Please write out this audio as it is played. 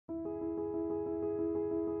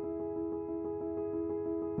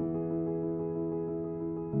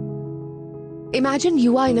Imagine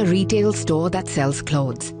you are in a retail store that sells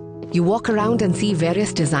clothes. You walk around and see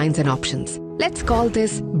various designs and options. Let's call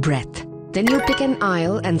this breadth. Then you pick an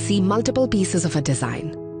aisle and see multiple pieces of a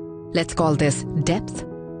design. Let's call this depth.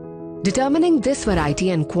 Determining this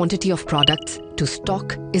variety and quantity of products to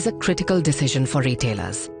stock is a critical decision for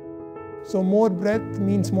retailers. So more breadth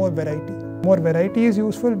means more variety. More variety is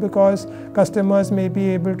useful because customers may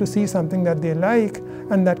be able to see something that they like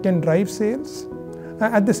and that can drive sales.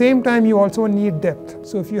 At the same time, you also need depth.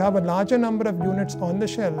 So if you have a larger number of units on the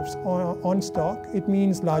shelves or on stock, it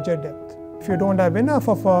means larger depth. If you don't have enough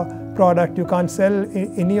of a product, you can't sell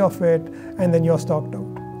any of it, and then you're stocked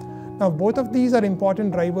out. Now, both of these are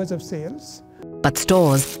important drivers of sales. But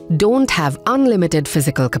stores don't have unlimited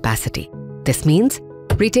physical capacity. This means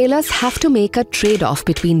retailers have to make a trade-off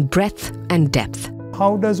between breadth and depth.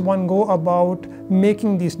 How does one go about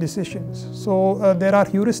making these decisions? So there are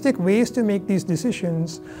heuristic ways to make these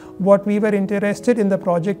decisions. What we were interested in the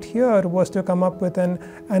project here was to come up with an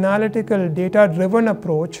analytical, data-driven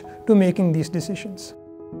approach to making these decisions.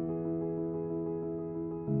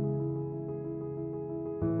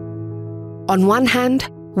 On one hand,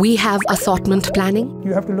 we have assortment planning.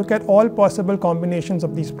 You have to look at all possible combinations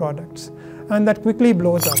of these products, and that quickly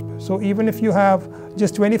blows up. So even if you have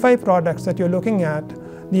just 25 products that you're looking at,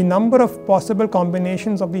 the number of possible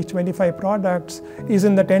combinations of these 25 products is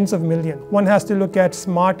in the tens of millions. One has to look at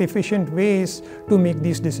smart, efficient ways to make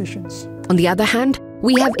these decisions. On the other hand,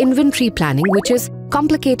 we have inventory planning, which is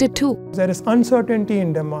complicated too. There is uncertainty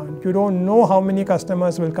in demand. You don't know how many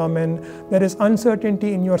customers will come in. There is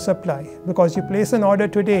uncertainty in your supply. Because you place an order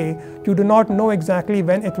today, you do not know exactly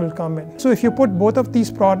when it will come in. So if you put both of these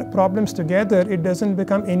problems together, it doesn't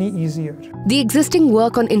become any easier. The existing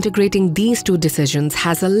work on integrating these two decisions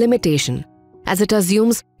has a limitation, as it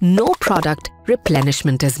assumes no product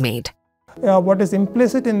replenishment is made. What is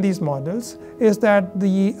implicit in these models is that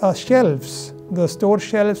the shelves, the store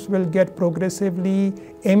shelves, will get progressively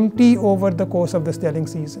empty over the course of the selling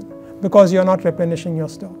season because you're not replenishing your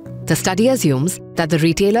stock. The study assumes that the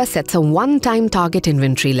retailer sets a one-time target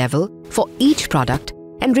inventory level for each product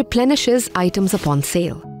and replenishes items upon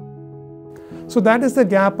sale. So that is the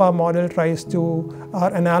gap our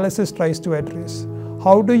analysis tries to address.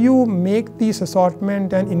 How do you make these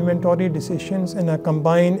assortment and inventory decisions in a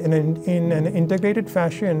combined, in an integrated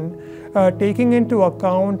fashion, taking into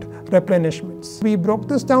account replenishments? We broke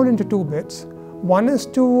this down into two bits. One is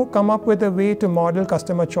to come up with a way to model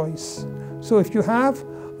customer choice. So if you have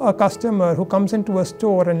a customer who comes into a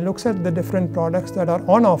store and looks at the different products that are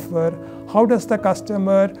on offer, how does the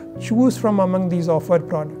customer choose from among these offered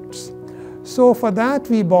products? So for that,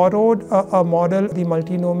 we borrowed a model, the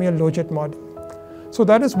multinomial logit model. So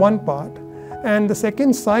that is one part. And the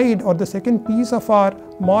second side, or the second piece of our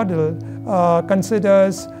model,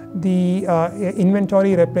 considers the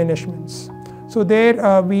inventory replenishments. So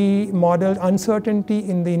there we modeled uncertainty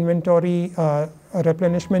in the inventory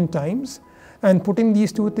replenishment times. And putting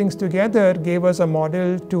these two things together gave us a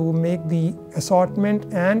model to make the assortment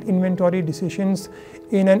and inventory decisions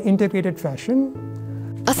in an integrated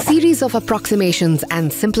fashion. A series of approximations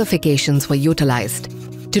and simplifications were utilized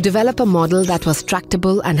to develop a model that was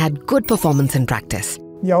tractable and had good performance in practice.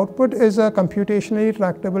 The output is a computationally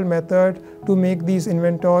tractable method to make these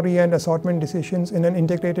inventory and assortment decisions in an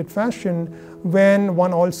integrated fashion when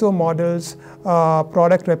one also models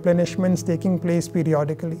product replenishments taking place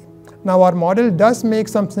periodically. Now, our model does make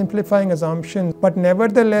some simplifying assumptions, but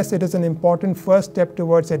nevertheless, it is an important first step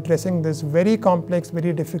towards addressing this very complex,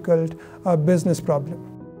 very difficult business problem.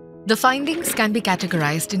 The findings can be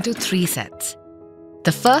categorized into three sets.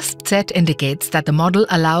 The first set indicates that the model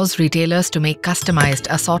allows retailers to make customized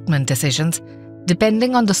assortment decisions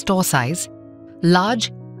depending on the store size,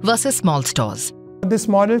 large versus small stores. This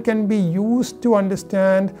model can be used to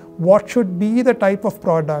understand what should be the type of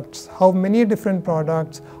products, how many different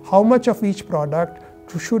products, how much of each product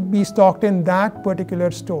should be stocked in that particular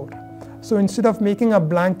store. So instead of making a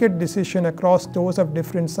blanket decision across stores of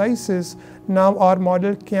different sizes, now our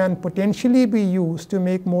model can potentially be used to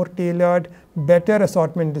make more tailored, better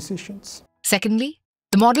assortment decisions. Secondly,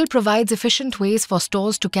 the model provides efficient ways for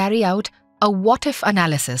stores to carry out a what-if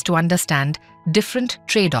analysis to understand different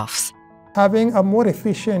trade-offs. Having a more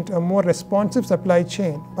efficient, a more responsive supply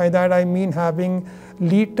chain, by that I mean having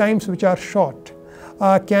lead times which are short,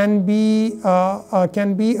 can be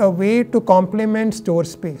a way to complement store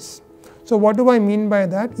space. So what do I mean by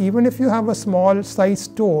that? Even if you have a small size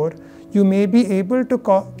store, you may be able to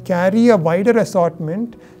carry a wider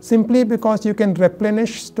assortment simply because you can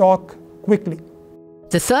replenish stock quickly.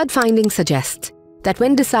 The third finding suggests that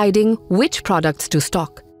when deciding which products to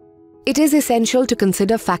stock, It is essential to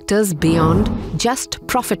consider factors beyond just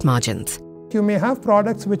profit margins. You may have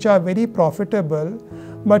products which are very profitable,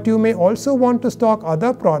 but you may also want to stock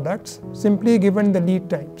other products simply given the lead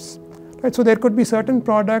times. Right? So there could be certain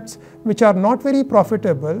products which are not very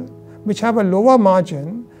profitable, which have a lower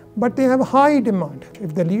margin, but they have high demand.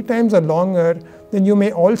 If the lead times are longer, then you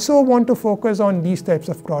may also want to focus on these types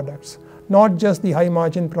of products, not just the high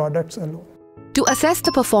margin products alone. To assess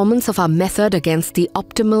the performance of our method against the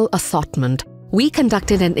optimal assortment, we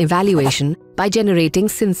conducted an evaluation by generating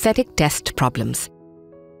synthetic test problems.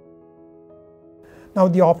 Now,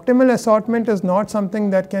 the optimal assortment is not something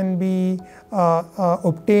that can be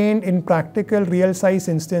obtained in practical real-size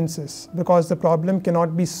instances because the problem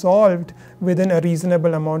cannot be solved within a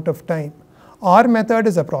reasonable amount of time. Our method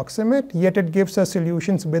is approximate, yet it gives us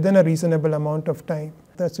solutions within a reasonable amount of time.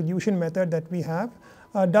 The solution method that we have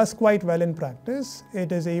does quite well in practice.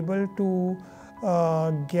 It is able to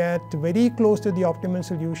get very close to the optimal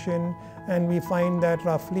solution, and we find that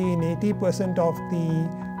roughly in 80% of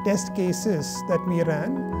the test cases that we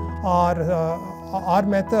ran, our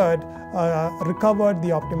method recovered the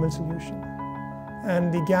optimal solution,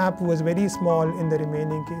 and the gap was very small in the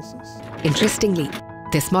remaining cases. Interestingly,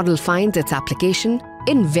 this model finds its application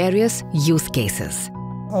in various use cases.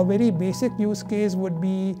 A very basic use case would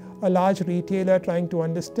be a large retailer trying to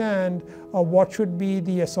understand what should be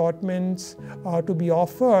the assortments to be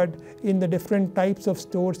offered in the different types of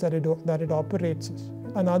stores that it operates.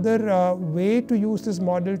 Another way to use this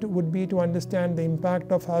model would be to understand the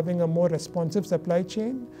impact of having a more responsive supply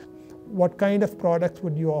chain. What kind of products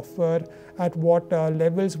would you offer? At what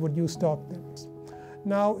levels would you stock them?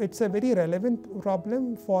 Now, it's a very relevant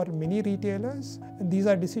problem for many retailers. These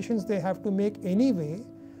are decisions they have to make anyway,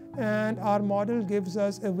 and our model gives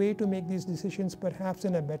us a way to make these decisions perhaps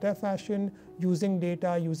in a better fashion using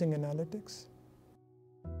data, using analytics.